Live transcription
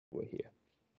over here.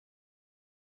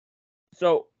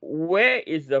 So where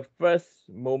is the first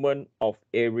moment of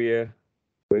area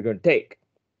we're going to take?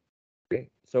 Okay,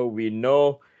 so we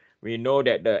know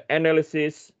that the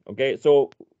analysis. Okay, so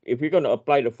if we're going to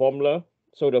apply the formula,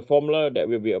 so the formula that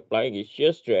we'll be applying is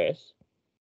shear stress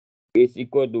is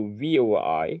equal to V over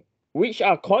I, which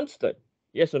are constant.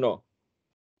 Yes or no?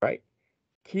 Right?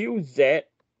 QZ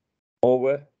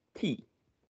over T.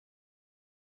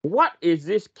 What is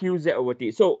this QZ over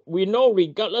T? So we know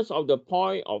regardless of the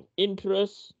point of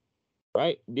interest,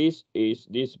 right? This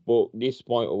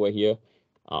point over here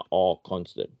are all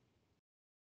constant.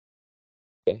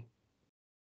 Okay.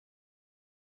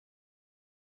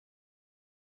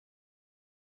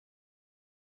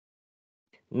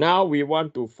 Now we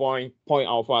want to find point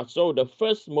alpha. So the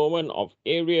first moment of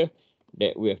area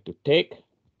that we have to take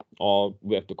or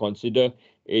we have to consider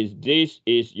is this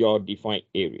is your defined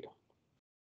area.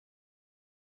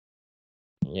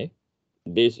 Okay.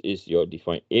 This is your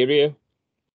defined area.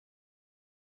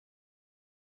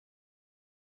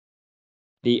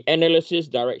 The analysis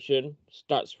direction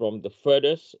starts from the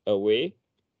furthest away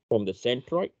from the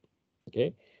centroid.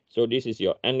 Okay. So this is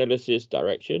your analysis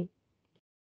direction.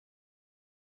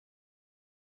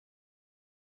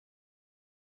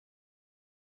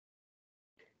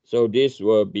 So this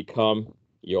will become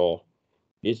your,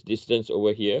 this distance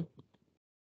over here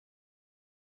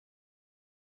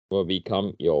will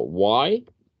become your y,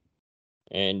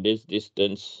 and this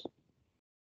distance,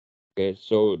 okay,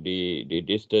 so the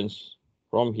distance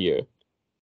from here,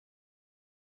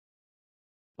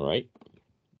 all right,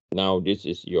 now this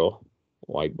is your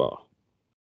y bar.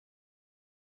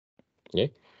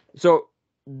 Okay, so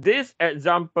this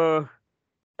example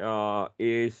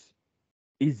is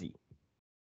easy,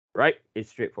 right? It's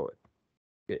straightforward.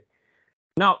 Okay,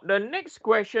 now the next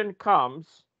question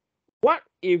comes, what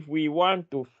if we want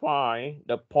to find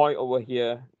the point over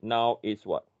here? Now is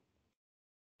what?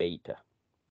 Beta.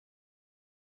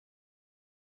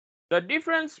 The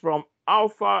difference from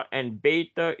alpha and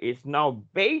beta is now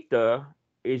beta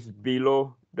is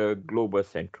below the global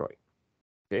centroid.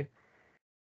 Okay.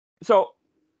 So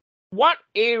what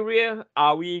area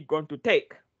are we going to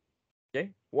take?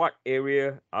 Okay. What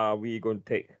area are we going to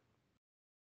take?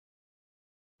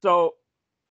 So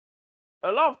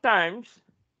a lot of times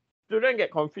students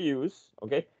get confused.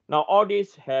 Okay. Now all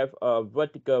these have a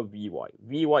vertical Vy.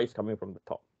 Vy is coming from the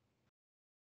top.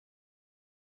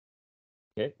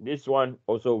 Okay. This one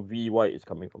also Vy is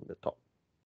coming from the top.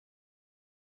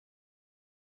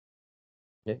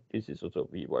 Okay. This is also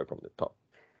Vy from the top.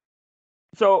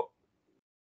 So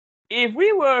if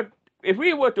we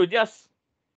were to just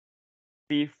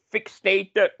be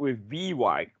fixated with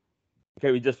Vy,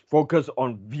 okay, we just focus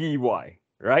on Vy,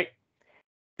 right?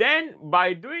 Then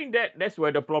by doing that, that's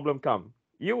where the problem comes.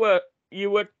 You were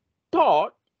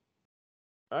taught,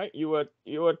 right? You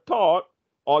were taught,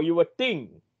 or you would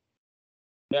think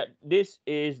that this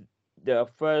is the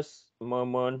first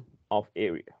moment of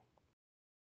area.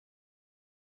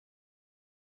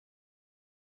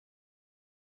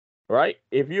 Right?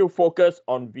 If you focus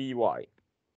on Vy.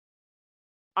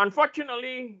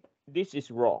 Unfortunately, this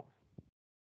is wrong.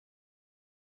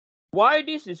 Why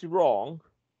this is wrong?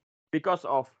 Because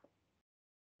of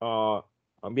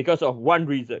one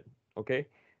reason. Okay,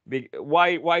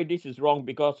 why this is wrong?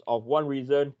 Because of one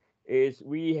reason is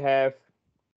we have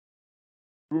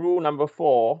rule number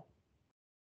 4,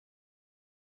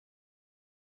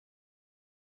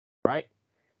 right?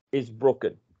 Is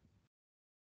broken,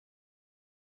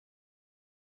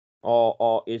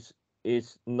 or is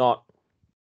not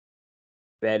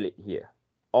valid here,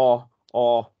 or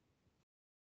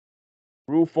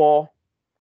rule 4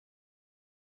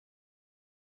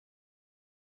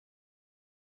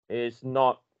 is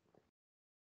not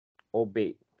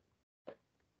obeyed.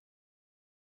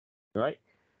 Right?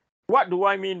 What do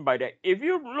I mean by that? If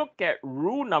you look at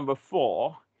rule number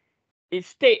 4, it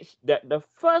states that the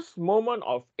first moment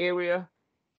of area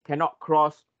cannot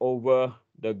cross over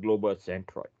the global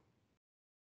centroid.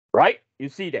 Right? You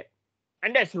see that?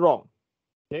 And that's wrong.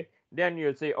 Okay? Then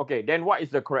you say, okay, then what is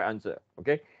the correct answer?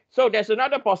 Okay? So there's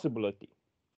another possibility.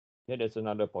 Okay, there's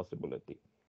another possibility.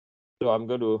 So I'm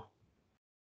going to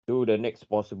do the next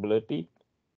possibility.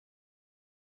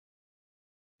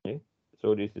 Okay?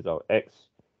 So this is our x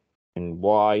and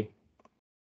y.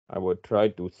 I will try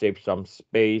to save some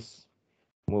space,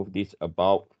 move this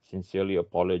about, sincerely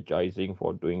apologizing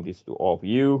for doing this to all of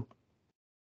you.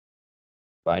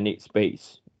 But I need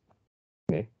space.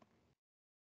 Okay.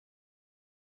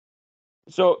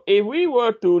 So if we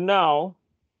were to now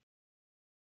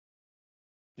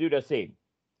do the same,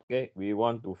 okay, we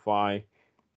want to find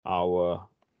our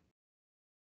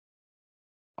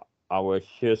our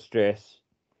shear stress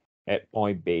at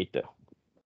point beta.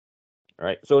 All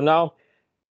right. So now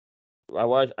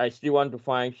I still want to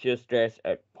find shear stress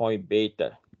at point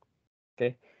beta.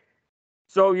 Okay.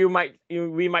 So we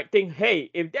might think, hey,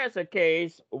 if that's the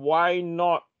case, why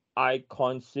not I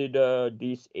consider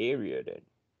this area then?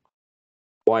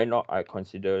 Why not I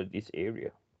consider this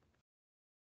area?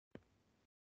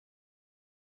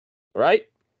 Right?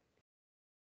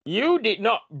 You did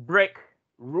not break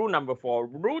rule number 4.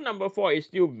 Rule number 4 is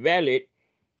still valid,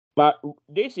 but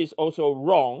this is also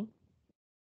wrong.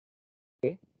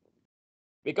 Okay?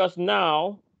 Because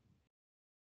now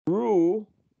rule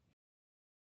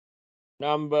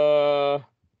number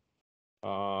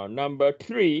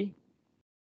 3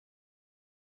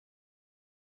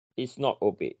 is not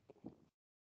obeyed.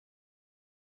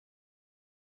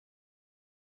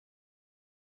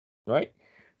 Right?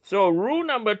 So rule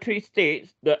number 3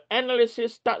 states the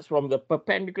analysis starts from the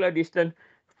perpendicular distance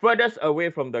furthest away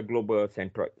from the global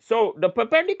centroid. So the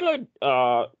perpendicular,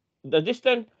 the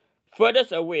distance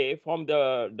furthest away from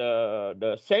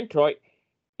the centroid,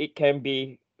 it can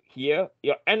be here.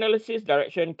 Your analysis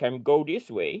direction can go this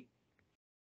way,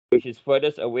 which is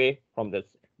furthest away from the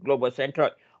global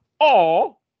centroid,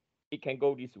 or it can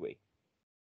go this way.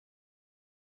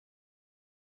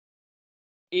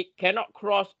 It cannot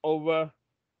cross over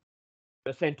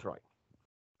the centroid.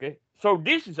 Okay, so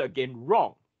this is again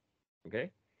wrong. Okay,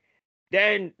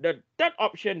 then the third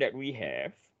option that we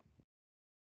have,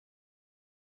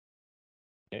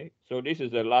 okay, so this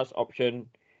is the last option,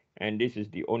 and this is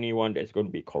the only one that's going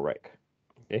to be correct.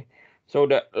 Okay, so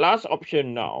the last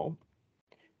option now,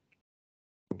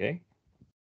 okay,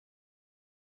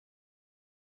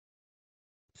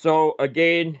 so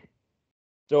again,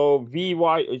 so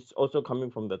Vy is also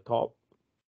coming from the top.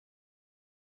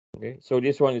 Okay, so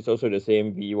this one is also the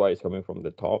same. Vy is coming from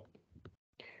the top.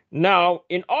 Now,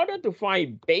 in order to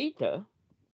find beta,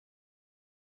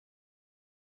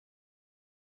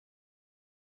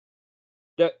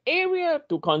 the area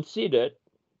to consider,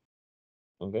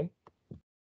 okay,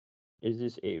 is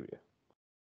this area.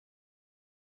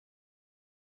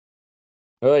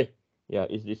 Hey, yeah,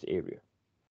 is this area.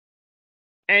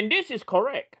 And this is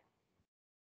correct.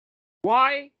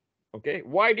 Why? Okay,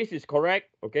 why this is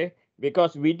correct? Okay,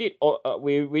 because we did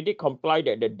we did comply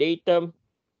that the datum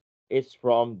is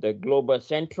from the global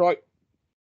centroid,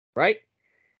 right?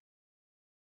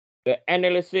 The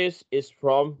analysis is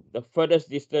from the furthest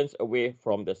distance away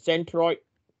from the centroid,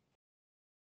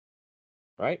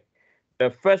 right? The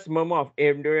first moment of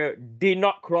area did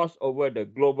not cross over the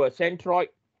global centroid,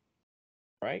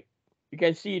 right? You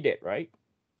can see that, right?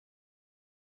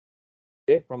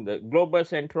 Okay, from the global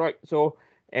centroid. So,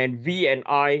 and V and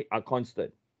I are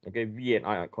constant. Okay, V and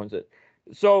I are constant.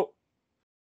 So,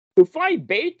 to find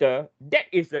beta, that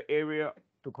is the area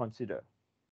to consider.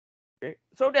 Okay,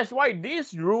 so that's why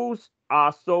these rules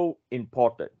are so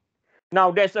important.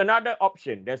 Now, there's another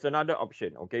option. There's another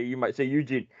option. Okay, you might say,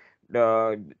 Eugene,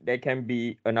 there can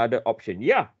be another option.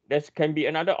 Yeah, there can be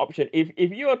another option.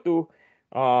 If you were to,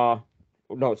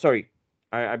 no, sorry,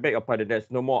 I beg your pardon. There's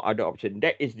no more other option.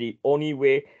 That is the only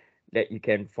way that you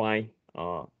can find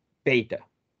beta.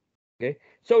 Okay,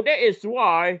 so that is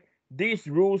why these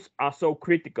rules are so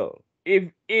critical.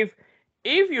 If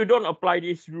you don't apply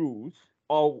these rules,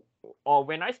 or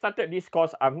when I started this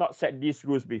course, I've not set these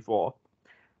rules before,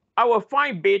 I will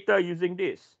find beta using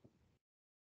this.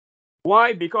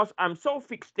 Why? Because I'm so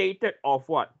fixated of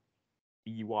what?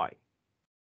 Vy.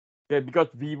 Yeah, because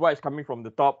Vy is coming from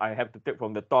the top, I have to take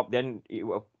from the top, then it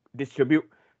will distribute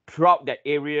throughout that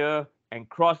area and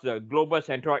cross the global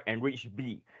centroid and reach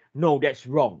B. No, that's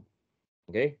wrong.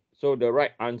 Okay, so the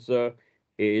right answer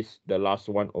is the last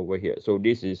one over here. So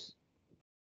this is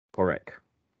correct.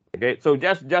 Okay, so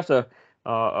just a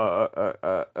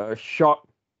short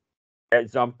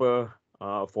example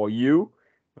for you.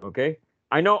 Okay,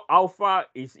 I know alpha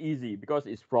is easy because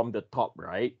it's from the top,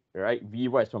 right? Right,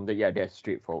 Vy is from the, yeah, that's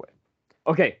straightforward.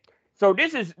 Okay, so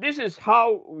this is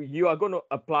how you are going to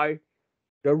apply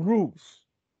the rules.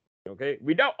 Okay,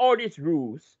 without all these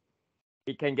rules,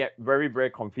 it can get very, very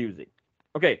confusing.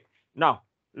 Okay, now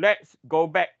let's go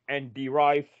back and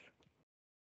derive.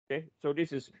 Okay, so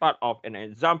this is part of an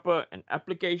example, an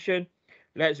application.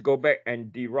 Let's go back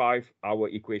and derive our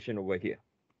equation over here.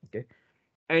 Okay,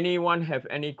 anyone have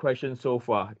any questions so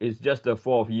far? It's just the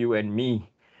four of you and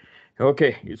me.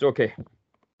 Okay, it's okay.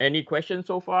 Any questions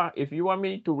so far? If you want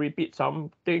me to repeat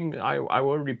something, I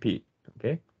will repeat.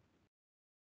 Okay,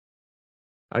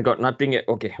 I got nothing yet.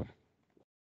 Okay.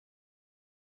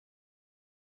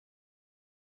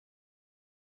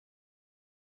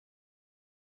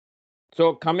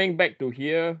 So coming back to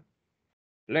here,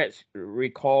 let's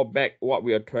recall back what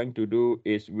we are trying to do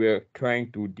is we're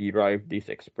trying to derive this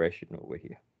expression over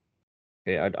here.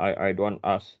 Okay, I don't want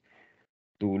us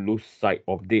to lose sight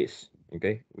of this.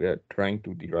 Okay, we are trying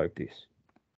to derive this.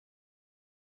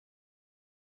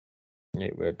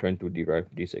 Okay, we are trying to derive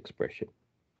this expression.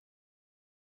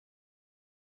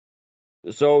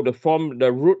 So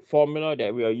the root formula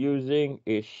that we are using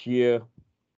is shear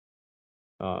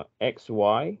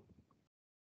xy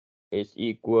is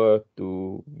equal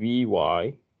to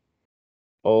Vy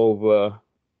over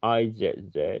Izz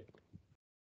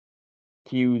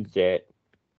Qz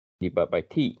divided by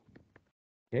T.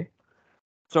 Okay,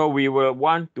 so we will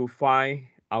want to find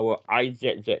our Izz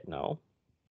now.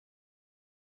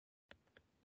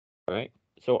 All right,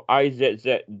 so Izz,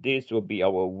 this will be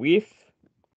our width,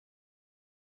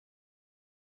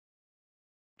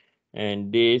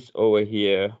 and this over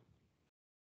here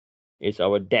is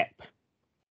our depth.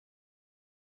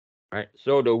 All right,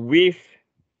 so the width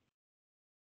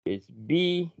is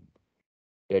B,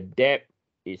 the depth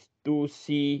is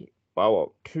 2c power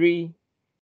of 3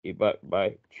 divided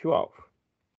by 12.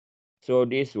 So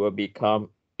this will become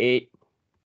 8bc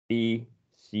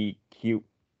cubed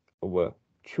over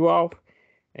 12,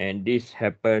 and this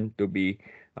happened to be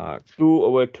 2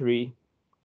 over 3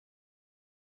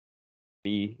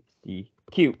 bc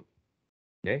cubed.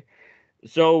 Okay,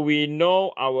 so we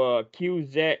know our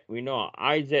qz, we know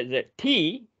our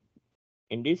izzt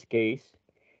in this case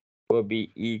will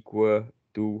be equal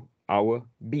to our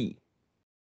b.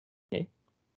 Okay,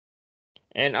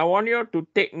 and I want you to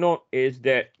take note is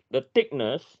that the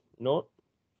thickness, note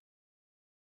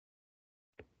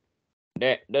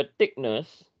that the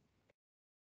thickness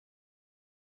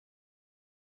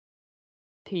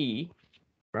T,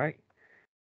 right,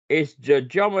 is the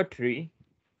geometry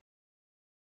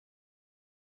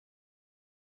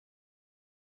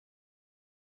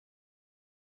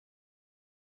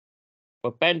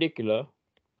perpendicular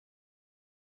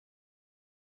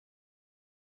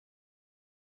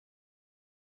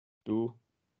to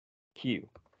Q.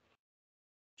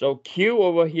 So Q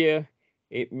over here,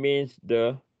 it means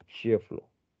the shear flow.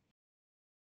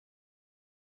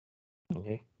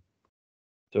 Okay,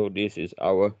 so this is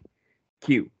our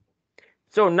Q.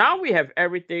 So now we have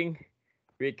everything.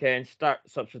 We can start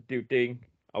substituting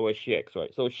our shear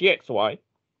xy. So shear xy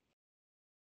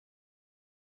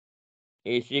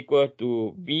is equal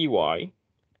to Vy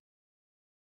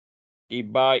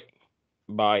divided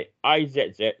by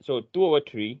Izz. So 2 over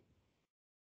 3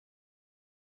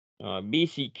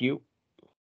 BC cube.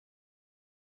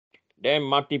 Then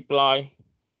multiply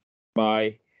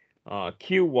by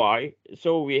QY.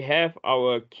 So we have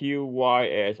our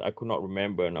QY as, I could not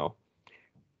remember now.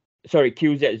 Sorry,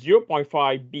 QZ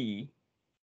 0.5B.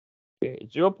 Okay,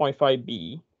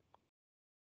 0.5B.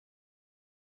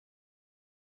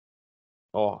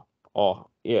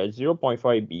 Yeah,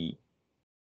 0.5B.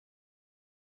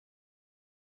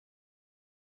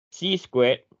 C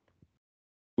squared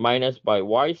minus by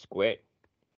Y squared.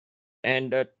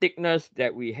 And the thickness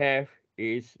that we have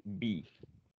is B.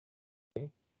 Okay.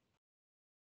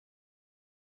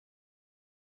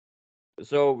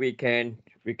 So we can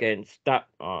start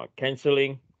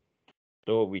canceling.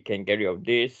 So we can get rid of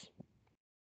this.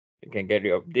 We can get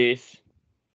rid of this.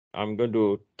 I'm going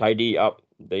to tidy up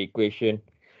the equation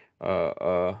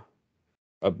a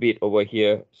bit over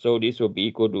here. So this will be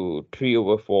equal to 3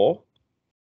 over 4,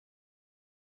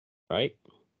 right?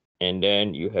 And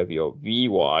then you have your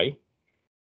Vy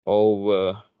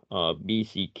over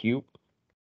BC cube.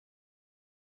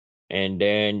 And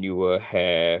then you will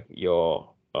have your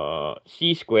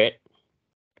C squared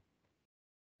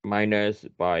minus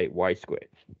by Y squared.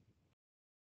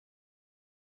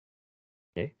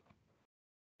 Okay.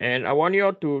 And I want you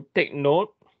all to take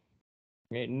note,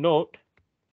 okay, note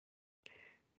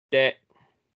that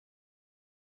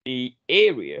the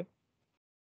area,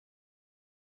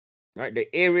 right, the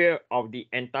area of the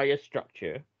entire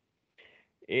structure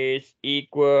is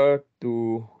equal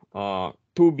to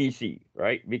 2bc,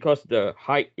 right? Because the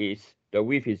height is, the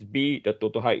width is b, the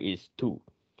total height is 2.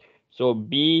 So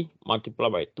b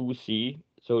multiplied by 2c,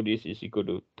 so this is equal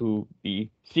to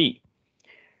 2bc.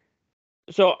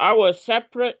 So I will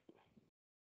separate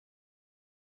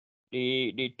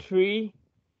the 3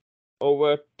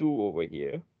 over 2 over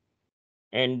here,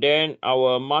 and then I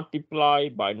will multiply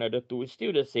by another 2. It's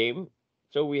still the same.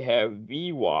 So we have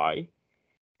Vy,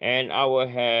 and I will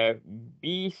have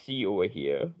BC over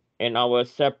here, and I will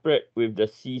separate with the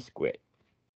C squared,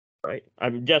 right?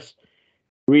 I'm just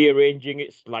rearranging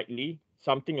it slightly,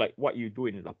 something like what you do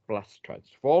in Laplace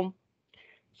transform.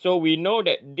 So we know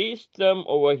that this term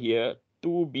over here,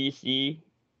 2BC,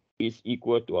 is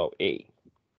equal to our A.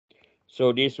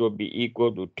 So this will be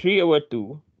equal to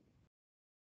 3/2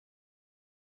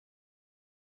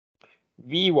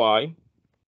 Vy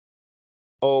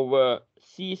over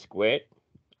c squared,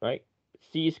 right?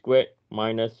 C squared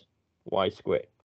minus y squared.